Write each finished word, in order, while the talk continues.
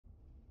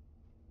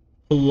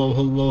Hello,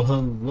 hello,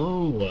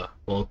 hello.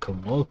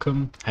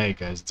 Welcome. How you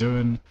guys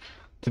doing?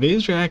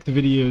 Today's react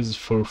video is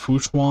for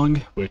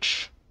Xuan,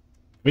 which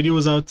video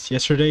was out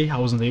yesterday. I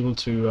wasn't able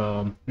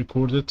to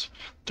record it.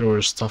 There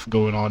was stuff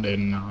going on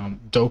in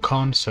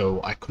Dokkan,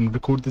 so I couldn't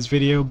record this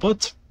video,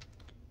 but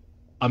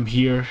I'm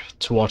here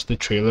to watch the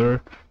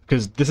trailer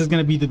because this is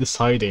gonna be the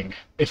deciding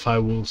if I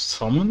will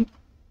summon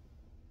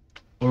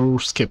or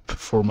skip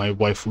for my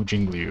waifu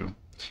Jingliu.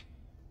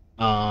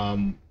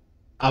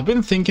 I've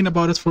been thinking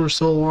about it for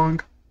so long.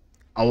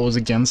 I was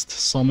against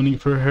summoning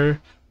for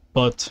her,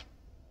 but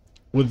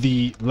with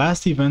the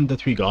last event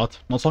that we got,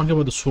 I'm not talking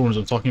about the swords,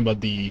 I'm talking about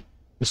the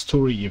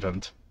story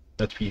event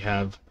that we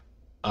have.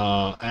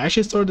 I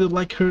actually started to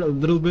like her a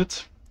little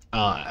bit.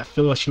 I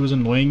feel like she was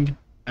annoying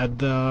at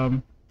the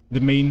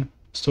main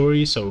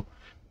story, so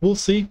we'll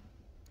see.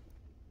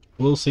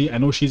 I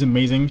know she's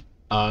amazing,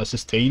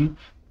 sustain,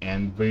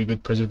 and very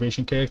good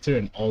preservation character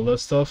and all that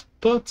stuff,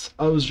 but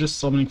I was just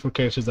summoning for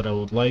characters that I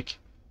would like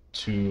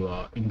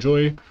to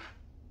enjoy.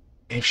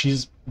 If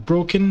she's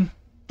broken,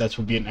 that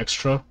will be an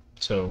extra,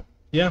 so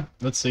yeah,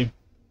 let's see.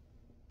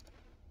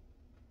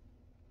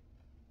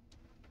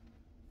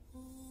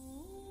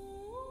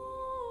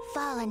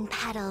 Fallen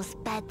petals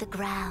bed the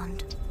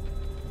ground.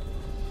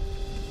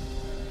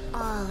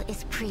 All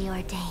is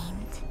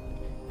preordained.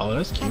 Oh,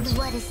 that's cute. And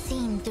what is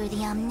seen through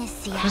the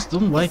omniscient I just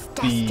don't like is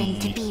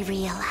destined to be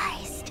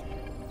realized.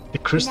 the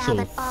crystal.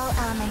 Now that all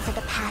elements of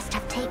the past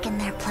have taken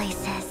their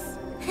places,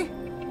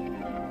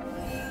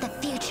 the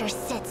future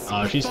sits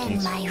She's within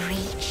cute. my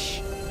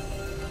reach.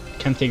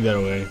 Can't take that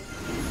away.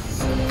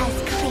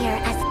 As clear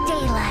as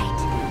daylight.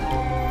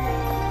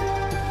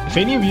 If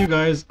any of you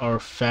guys are a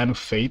fan of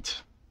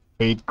Fate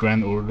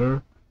Grand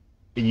Order,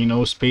 and you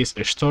know Space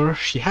Ishtar,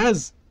 she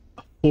has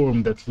a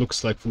form that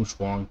looks like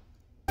Xuan.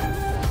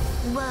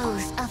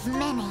 Woes of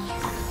many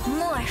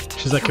morphed.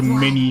 She's like a into one.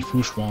 mini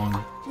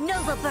Xuan.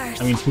 Nova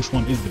burst. I mean,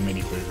 Xuan is the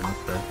mini version of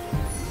her.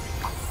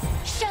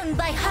 Shown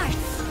by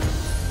hearts.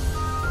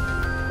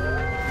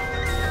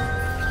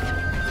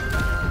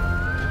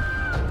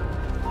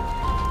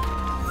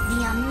 The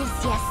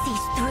omniscia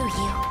sees through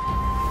you.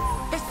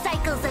 The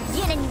cycles of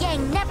yin and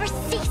yang never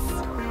cease.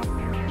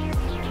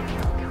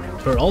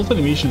 Her alt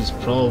animation is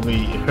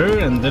probably her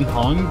and then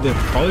Hong. They're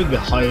probably the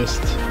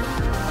highest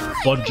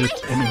budget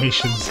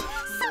animations.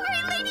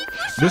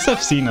 This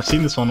I've seen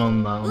this one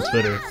on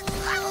Twitter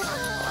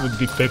with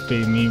the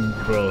Pepe meme,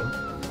 bro.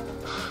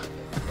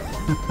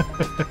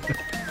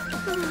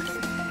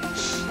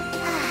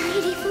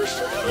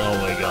 Oh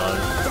my god.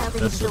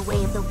 Delving That's into so the way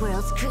fun. of the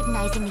world,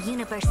 scrutinizing the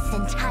universe's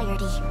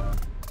entirety.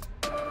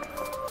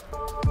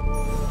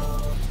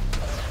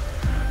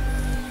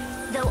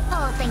 Though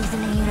all things in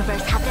the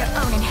universe have their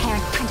own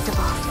inherent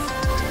principles,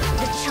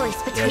 the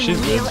choice between she's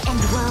weal good. and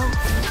woe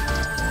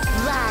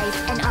lies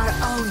in our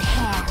own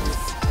hands.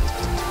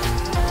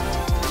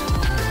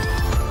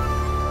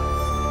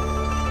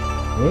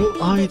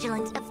 Well, Be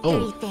vigilant of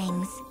three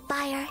things: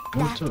 fire,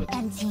 More death, to it.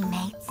 and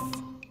teammates.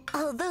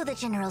 Although the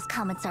General's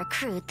comments are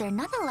crude, they're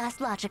nonetheless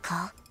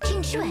logical.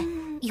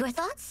 Xuan, your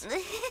thoughts?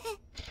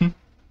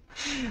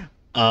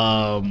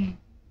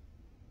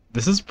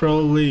 This is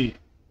probably,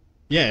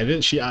 yeah, it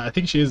is. I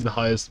think she is the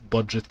highest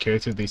budget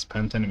character they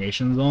spent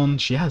animations on.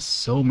 She has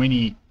so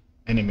many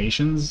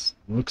animations.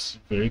 Looks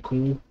very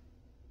cool.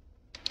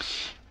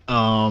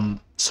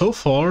 So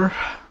far,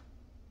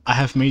 I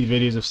have made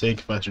videos of saying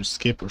if I should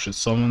skip or should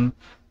summon,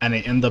 and I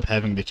end up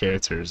having the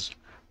characters.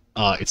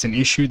 It's an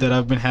issue that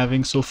I've been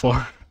having so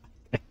far.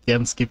 I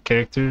can't skip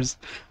characters.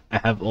 I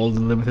have all the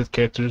limited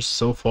characters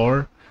so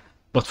far.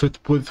 But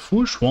with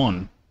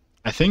Xuan,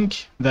 I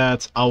think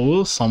that I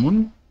will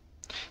summon.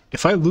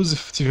 If I lose a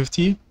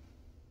 50-50,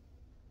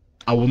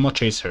 I will not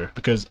chase her,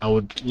 because I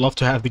would love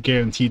to have the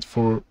guaranteed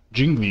for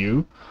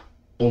Jingliu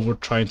over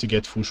trying to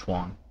get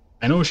Xuan.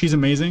 I know she's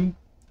amazing,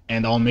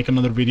 and I'll make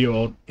another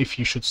video on if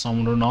you should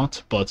summon or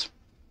not, but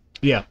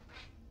yeah.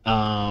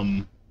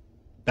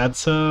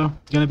 That's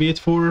gonna be it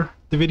for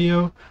the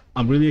video.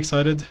 I'm really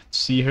excited to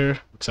see her,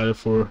 excited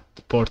for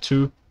the part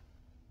 2.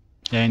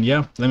 And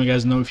yeah, let me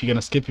guys know if you're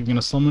gonna skip, if you're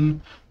gonna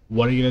summon,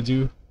 what are you gonna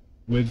do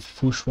with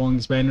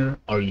Xuan's banner.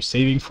 Are you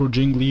saving for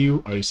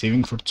Jingliu? Are you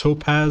saving for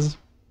Topaz?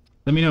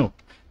 Let me know.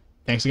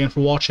 Thanks again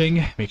for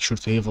watching. Make sure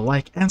to leave a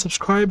like and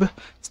subscribe.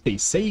 Stay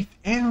safe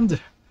and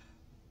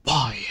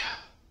bye.